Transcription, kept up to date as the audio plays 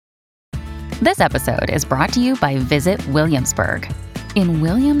This episode is brought to you by Visit Williamsburg. In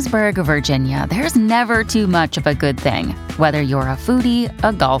Williamsburg, Virginia, there's never too much of a good thing. Whether you're a foodie,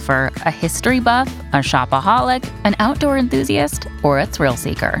 a golfer, a history buff, a shopaholic, an outdoor enthusiast, or a thrill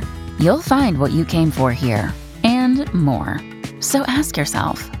seeker, you'll find what you came for here and more. So ask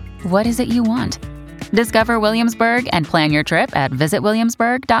yourself, what is it you want? Discover Williamsburg and plan your trip at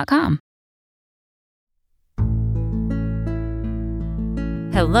visitwilliamsburg.com.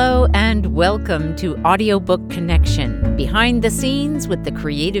 Hello and welcome to Audiobook Connection, behind the scenes with the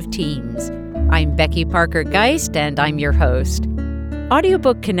creative teams. I'm Becky Parker Geist and I'm your host.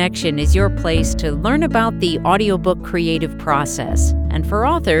 Audiobook Connection is your place to learn about the audiobook creative process and for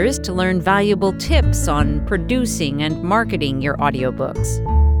authors to learn valuable tips on producing and marketing your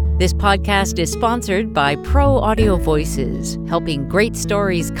audiobooks. This podcast is sponsored by Pro Audio Voices, helping great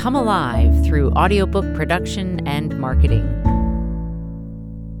stories come alive through audiobook production and marketing.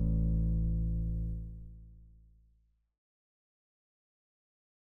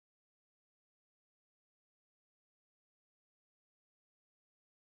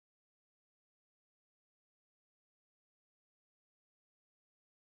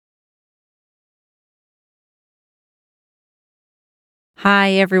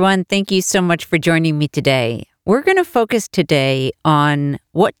 Hi, everyone. Thank you so much for joining me today. We're going to focus today on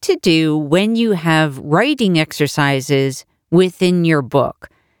what to do when you have writing exercises within your book.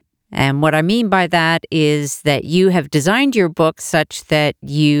 And what I mean by that is that you have designed your book such that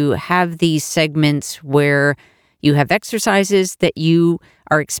you have these segments where you have exercises that you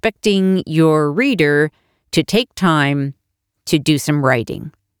are expecting your reader to take time to do some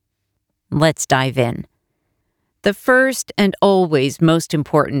writing. Let's dive in. The first and always most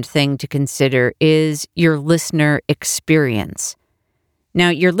important thing to consider is your listener experience. Now,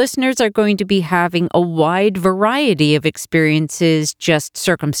 your listeners are going to be having a wide variety of experiences just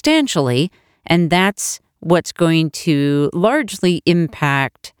circumstantially, and that's what's going to largely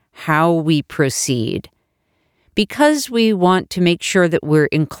impact how we proceed. Because we want to make sure that we're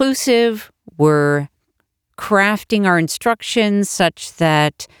inclusive, we're crafting our instructions such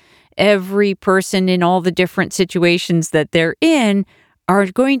that every person in all the different situations that they're in are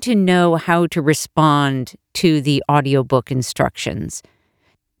going to know how to respond to the audiobook instructions.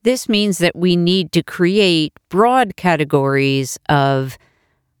 This means that we need to create broad categories of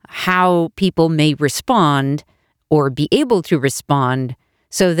how people may respond or be able to respond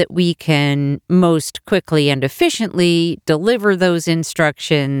so that we can most quickly and efficiently deliver those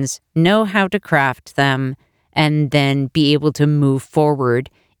instructions, know how to craft them, and then be able to move forward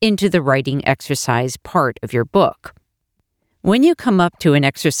into the writing exercise part of your book. When you come up to an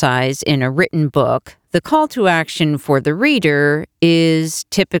exercise in a written book, the call to action for the reader is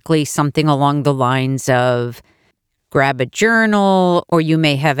typically something along the lines of grab a journal, or you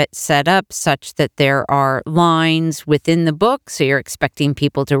may have it set up such that there are lines within the book, so you're expecting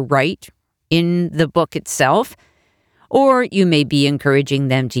people to write in the book itself, or you may be encouraging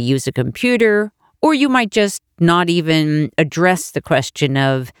them to use a computer, or you might just not even address the question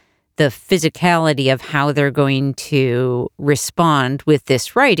of the physicality of how they're going to respond with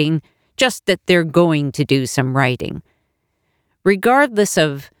this writing, just that they're going to do some writing. Regardless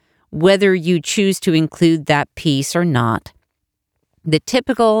of whether you choose to include that piece or not, the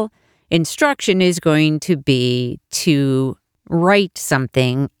typical instruction is going to be to write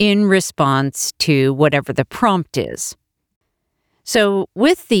something in response to whatever the prompt is. So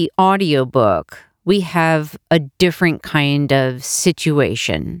with the audiobook, we have a different kind of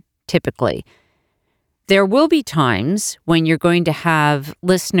situation, typically. There will be times when you're going to have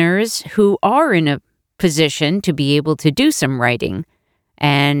listeners who are in a position to be able to do some writing,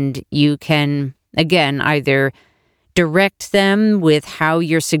 and you can, again, either direct them with how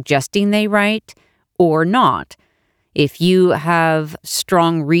you're suggesting they write or not. If you have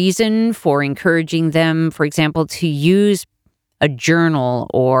strong reason for encouraging them, for example, to use a journal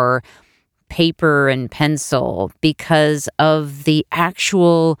or paper and pencil because of the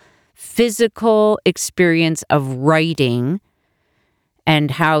actual physical experience of writing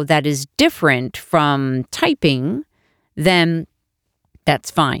and how that is different from typing, then that's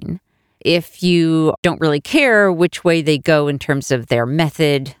fine. If you don't really care which way they go in terms of their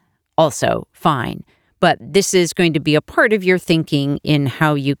method, also fine. But this is going to be a part of your thinking in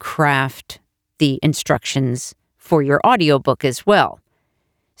how you craft the instructions for your audiobook as well.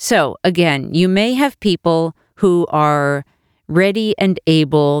 So again, you may have people who are ready and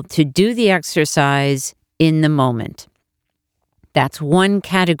able to do the exercise in the moment. That's one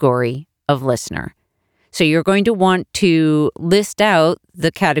category of listener. So you're going to want to list out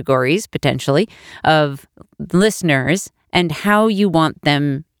the categories, potentially, of listeners and how you want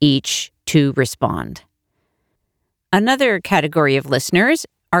them each to respond. Another category of listeners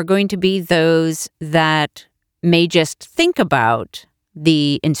are going to be those that may just think about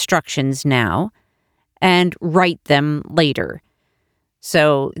the instructions now and write them later.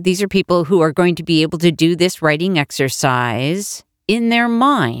 So these are people who are going to be able to do this writing exercise in their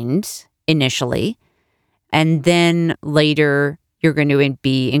mind initially, and then later you're going to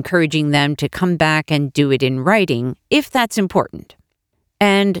be encouraging them to come back and do it in writing if that's important.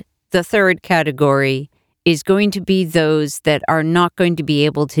 And the third category is going to be those that are not going to be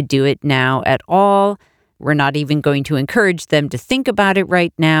able to do it now at all. We're not even going to encourage them to think about it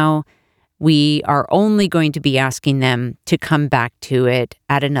right now. We are only going to be asking them to come back to it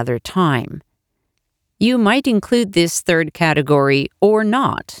at another time. You might include this third category or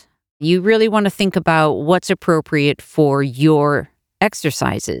not. You really want to think about what's appropriate for your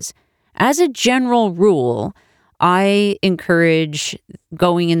exercises. As a general rule, I encourage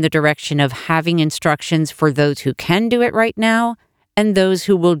going in the direction of having instructions for those who can do it right now and those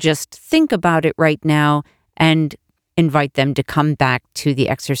who will just think about it right now, and invite them to come back to the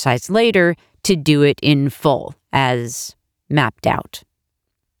exercise later to do it in full as mapped out.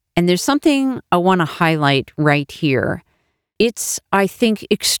 And there's something I want to highlight right here. It's, I think,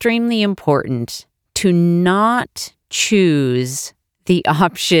 extremely important to not choose the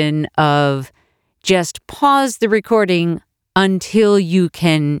option of just pause the recording until you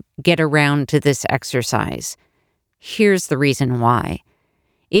can get around to this exercise. Here's the reason why.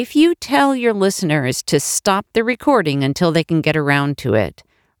 If you tell your listeners to stop the recording until they can get around to it,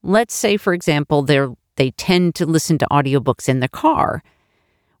 let's say, for example, they tend to listen to audiobooks in the car.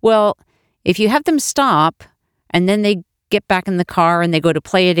 Well, if you have them stop and then they get back in the car and they go to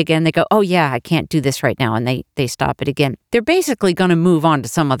play it again, they go, oh yeah, I can't do this right now, and they stop it again. They're basically going to move on to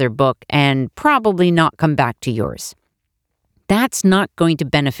some other book and probably not come back to yours. That's not going to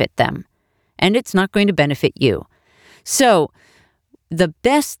benefit them, and it's not going to benefit you. So the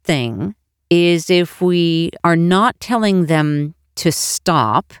best thing is if we are not telling them to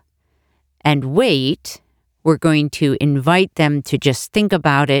stop and wait, we're going to invite them to just think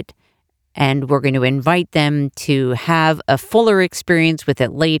about it, and we're going to invite them to have a fuller experience with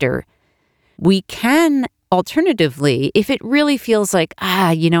it later. We can, alternatively, if it really feels like,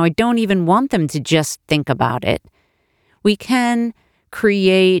 I don't even want them to just think about it, we can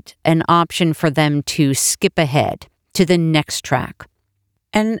create an option for them to skip ahead to the next track.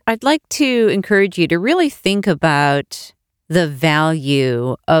 And I'd like to encourage you to really think about the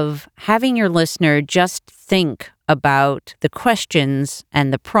value of having your listener just think about the questions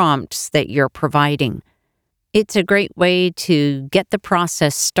and the prompts that you're providing. It's a great way to get the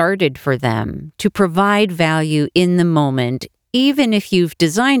process started for them, to provide value in the moment, even if you've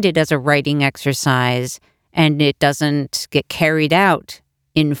designed it as a writing exercise and it doesn't get carried out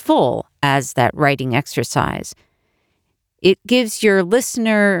in full as that writing exercise. It gives your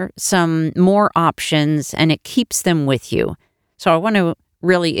listener some more options and it keeps them with you. So I want to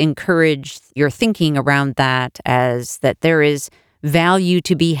really encourage your thinking around that, as that there is value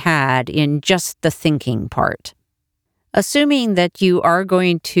to be had in just the thinking part. Assuming that you are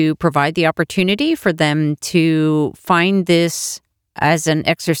going to provide the opportunity for them to find this as an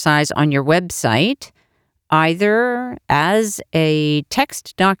exercise on your website, either as a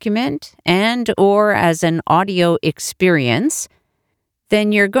text document and or as an audio experience,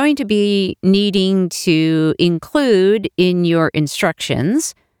 then you're going to be needing to include in your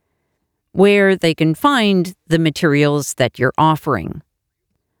instructions where they can find the materials that you're offering.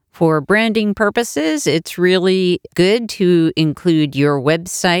 For branding purposes, it's really good to include your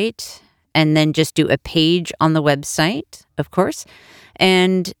website and then just do a page on the website, of course.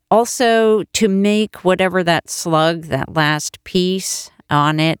 And also to make whatever that slug, that last piece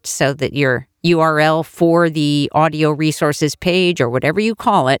on it, so that your URL for the audio resources page or whatever you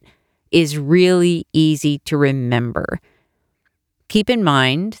call it is really easy to remember. Keep in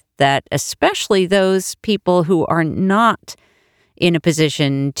mind that especially those people who are not in a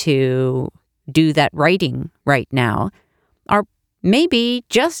position to do that writing right now are maybe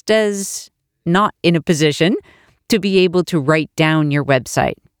just as not in a position to be able to write down your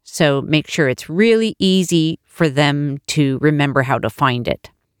website. So make sure it's really easy for them to remember how to find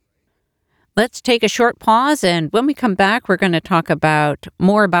it. Let's take a short pause, and when we come back, we're going to talk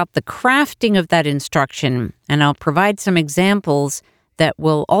more about the crafting of that instruction, and I'll provide some examples that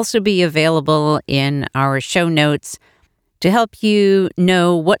will also be available in our show notes to help you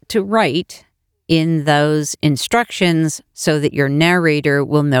know what to write in those instructions so that your narrator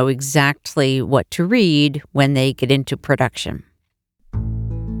will know exactly what to read when they get into production.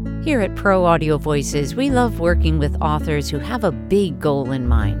 Here at Pro Audio Voices, we love working with authors who have a big goal in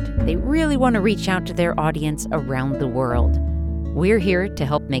mind. They really want to reach out to their audience around the world. We're here to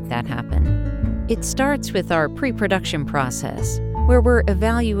help make that happen. It starts with our pre-production process, where we're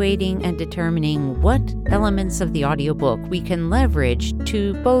evaluating and determining what elements of the audiobook we can leverage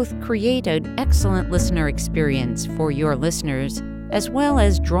to both create an excellent listener experience for your listeners, as well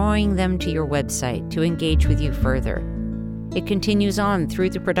as drawing them to your website to engage with you further. It continues on through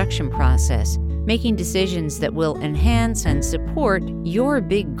the production process, making decisions that will enhance and support your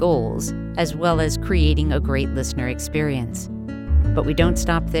big goals, as well as creating a great listener experience. But we don't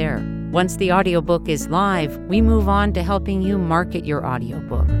stop there. Once the audiobook is live, we move on to helping you market your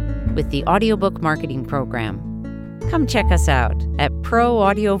audiobook with the Audiobook Marketing Program. Come check us out at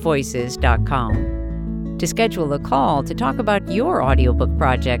proaudiovoices.com. To schedule a call to talk about your audiobook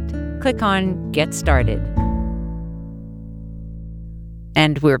project, click on Get Started.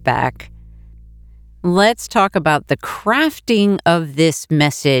 And we're back. Let's talk about the crafting of this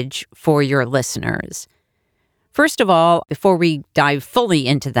message for your listeners. First of all, before we dive fully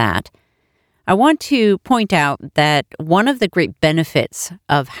into that, I want to point out that one of the great benefits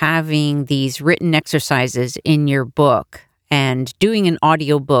of having these written exercises in your book and doing an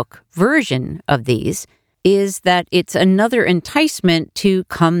audiobook version of these is that it's another enticement to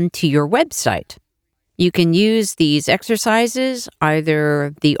come to your website. You can use these exercises,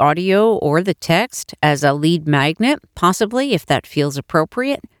 either the audio or the text, as a lead magnet, possibly, if that feels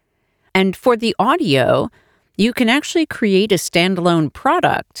appropriate. And for the audio, you can actually create a standalone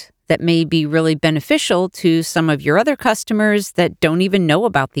product that may be really beneficial to some of your other customers that don't even know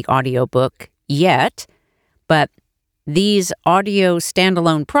about the audiobook yet. But these audio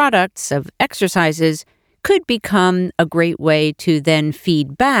standalone products of exercises could become a great way to then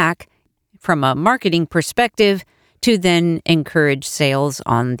feed back from a marketing perspective to then encourage sales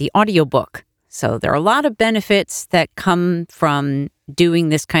on the audiobook. So there are a lot of benefits that come from doing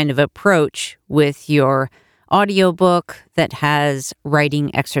this kind of approach with your audiobook that has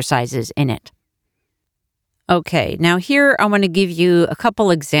writing exercises in it. Okay, now here I want to give you a couple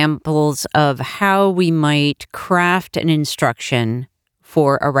examples of how we might craft an instruction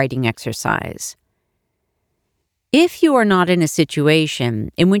for a writing exercise. If you are not in a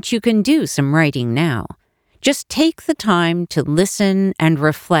situation in which you can do some writing now, just take the time to listen and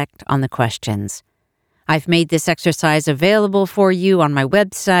reflect on the questions. I've made this exercise available for you on my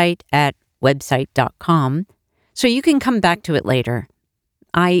website at website.com, so you can come back to it later.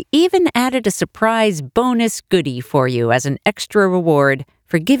 I even added a surprise bonus goodie for you as an extra reward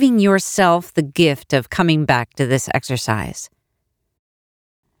for giving yourself the gift of coming back to this exercise.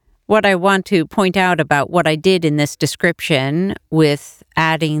 What I want to point out about what I did in this description with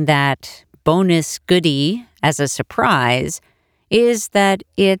adding that bonus goodie as a surprise is that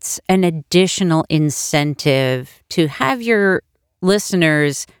it's an additional incentive to have your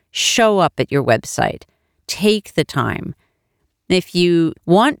listeners show up at your website. Take the time. If you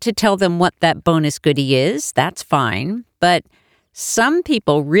want to tell them what that bonus goodie is, that's fine, but some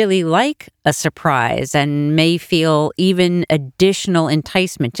people really like a surprise and may feel even additional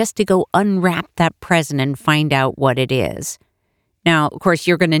enticement just to go unwrap that present and find out what it is. Now, of course,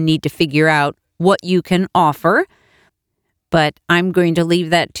 you're going to need to figure out what you can offer, but I'm going to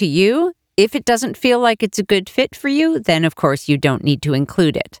leave that to you. If it doesn't feel like it's a good fit for you, then of course you don't need to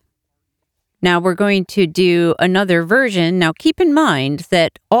include it. Now we're going to do another version. Now keep in mind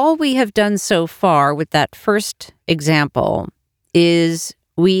that all we have done so far with that first example is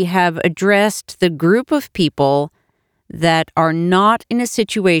we have addressed the group of people that are not in a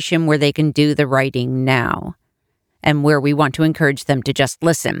situation where they can do the writing now and where we want to encourage them to just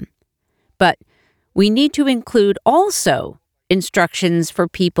listen. But we need to include also instructions for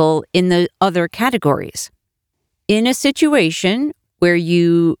people in the other categories. In a situation where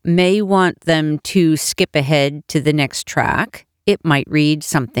you may want them to skip ahead to the next track, it might read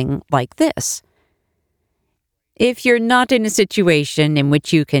something like this. If you're not in a situation in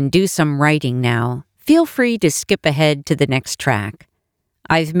which you can do some writing now, feel free to skip ahead to the next track.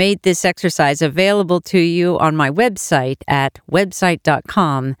 I've made this exercise available to you on my website at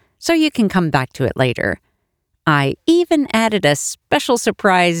website.com, so you can come back to it later. I even added a special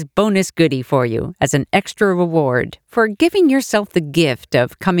surprise bonus goodie for you as an extra reward for giving yourself the gift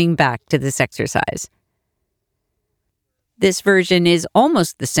of coming back to this exercise. This version is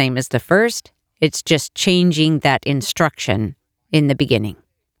almost the same as the first. It's just changing that instruction in the beginning.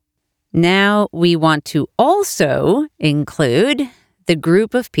 Now we want to also include the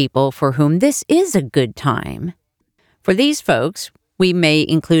group of people for whom this is a good time. For these folks, we may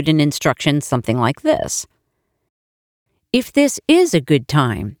include an instruction something like this. If this is a good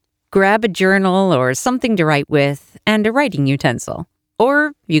time, grab a journal or something to write with and a writing utensil.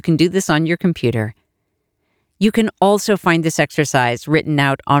 Or you can do this on your computer. You can also find this exercise written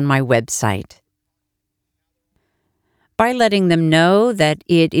out on my website. By letting them know that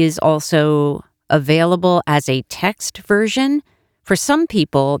it is also available as a text version, for some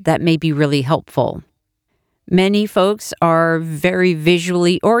people that may be really helpful. Many folks are very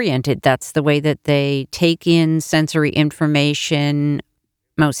visually oriented. That's the way that they take in sensory information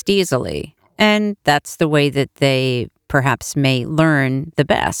most easily. And that's the way that they perhaps may learn the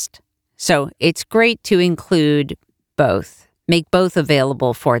best. So it's great to include both, make both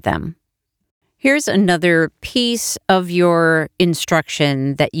available for them. Here's another piece of your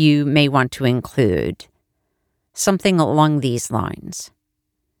instruction that you may want to include. Something along these lines.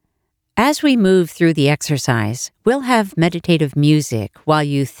 As we move through the exercise, we'll have meditative music while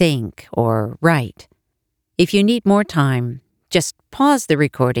you think or write. If you need more time, just pause the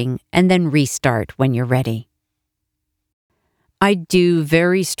recording and then restart when you're ready. I do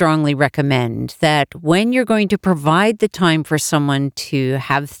very strongly recommend that when you're going to provide the time for someone to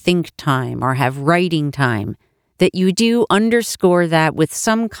have think time or have writing time, that you do underscore that with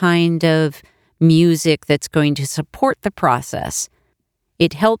some kind of music that's going to support the process.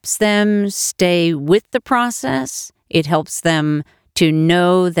 It helps them stay with the process. It helps them to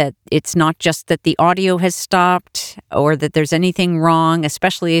know that it's not just that the audio has stopped or that there's anything wrong,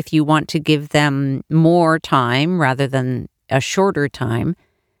 especially if you want to give them more time rather than a shorter time.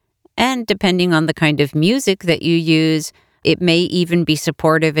 And depending on the kind of music that you use, it may even be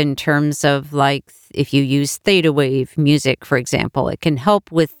supportive in terms of, like, if you use theta wave music, for example, it can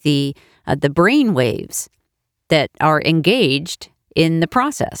help with the brain waves that are engaged in the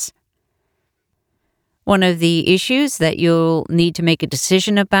process. One of the issues that you'll need to make a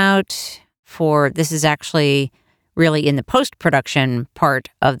decision about this is actually really in the post-production part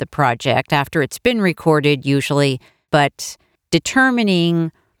of the project, after it's been recorded usually, but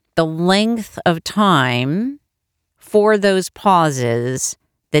determining the length of time for those pauses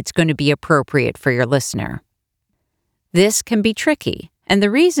that's going to be appropriate for your listener. This can be tricky, and the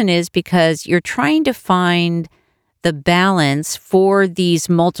reason is because you're trying to find the balance for these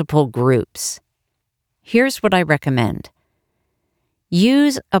multiple groups. Here's what I recommend.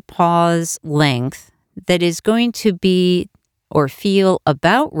 Use a pause length that is going to be or feel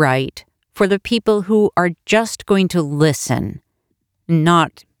about right for the people who are just going to listen,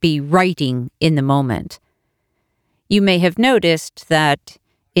 not be writing in the moment. You may have noticed that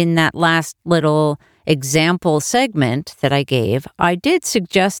in that last little example segment that I gave, I did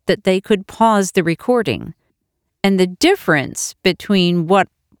suggest that they could pause the recording. And the difference between what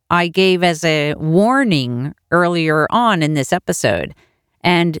I gave as a warning earlier on in this episode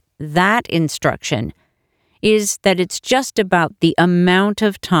and that instruction is that it's just about the amount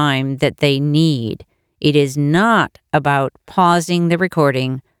of time that they need. It is not about pausing the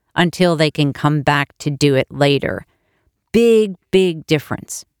recording until they can come back to do it later. Big, big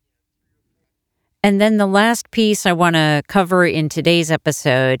difference. And then the last piece I want to cover in today's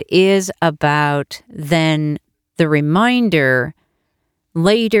episode is about then the reminder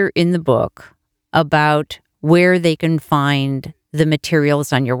later in the book about where they can find the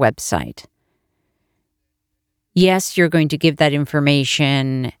materials on your website. Yes, you're going to give that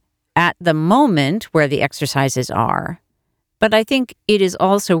information at the moment where the exercises are, but I think it is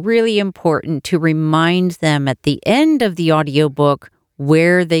also really important to remind them at the end of the audiobook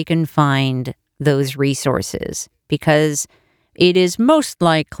where they can find those resources, because it is most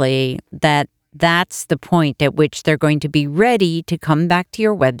likely that that's the point at which they're going to be ready to come back to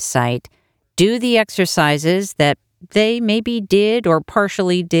your website, do the exercises that they maybe did or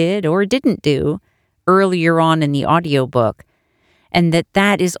partially did or didn't do earlier on in the audiobook, and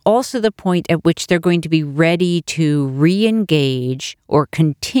that is also the point at which they're going to be ready to re-engage or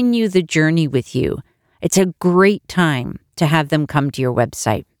continue the journey with you. It's a great time to have them come to your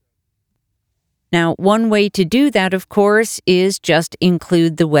website. Now, one way to do that, of course, is just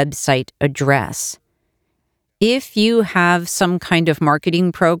include the website address. If you have some kind of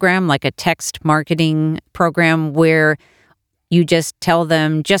marketing program, like a text marketing program where you just tell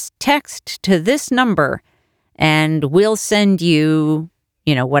them, just text to this number and we'll send you,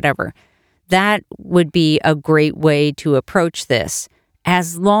 whatever. That would be a great way to approach this,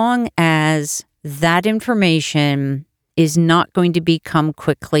 as long as that information is not going to become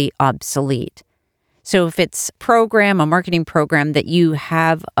quickly obsolete. So if it's a marketing program that you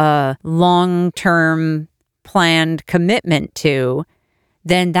have a long-term planned commitment to,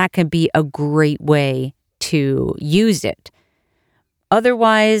 then that can be a great way to use it.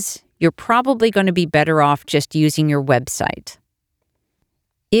 Otherwise, you're probably going to be better off just using your website.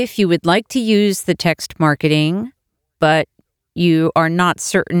 If you would like to use the text marketing, but you are not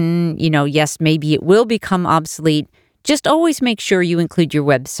certain, yes, maybe it will become obsolete, just always make sure you include your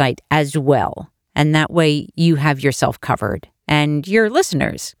website as well. And that way you have yourself covered and your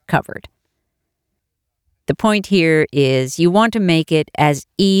listeners covered. The point here is you want to make it as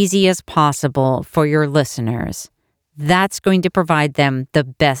easy as possible for your listeners. That's going to provide them the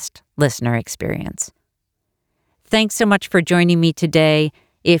best listener experience. Thanks so much for joining me today.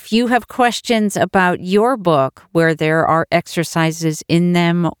 If you have questions about your book where there are exercises in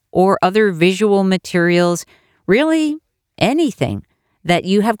them or other visual materials, really anything that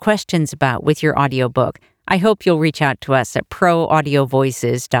you have questions about with your audiobook, I hope you'll reach out to us at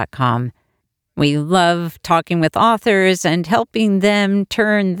proaudiovoices.com. We love talking with authors and helping them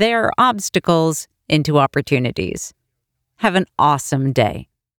turn their obstacles into opportunities. Have an awesome day.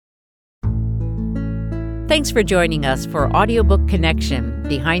 Thanks for joining us for Audiobook Connection,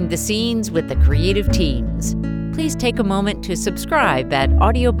 behind the scenes with the creative teams. Please take a moment to subscribe at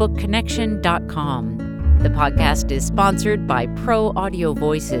audiobookconnection.com. The podcast is sponsored by Pro Audio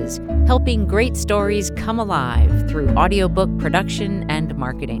Voices, helping great stories come alive through audiobook production and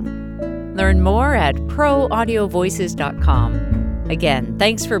marketing. Learn more at proaudiovoices.com. Again,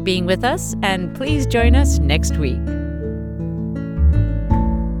 thanks for being with us, and please join us next week.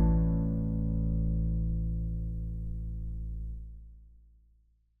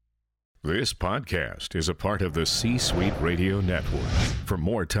 This podcast is a part of the C-Suite Radio Network. For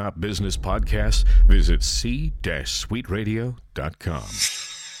more top business podcasts, visit c-suiteradio.com.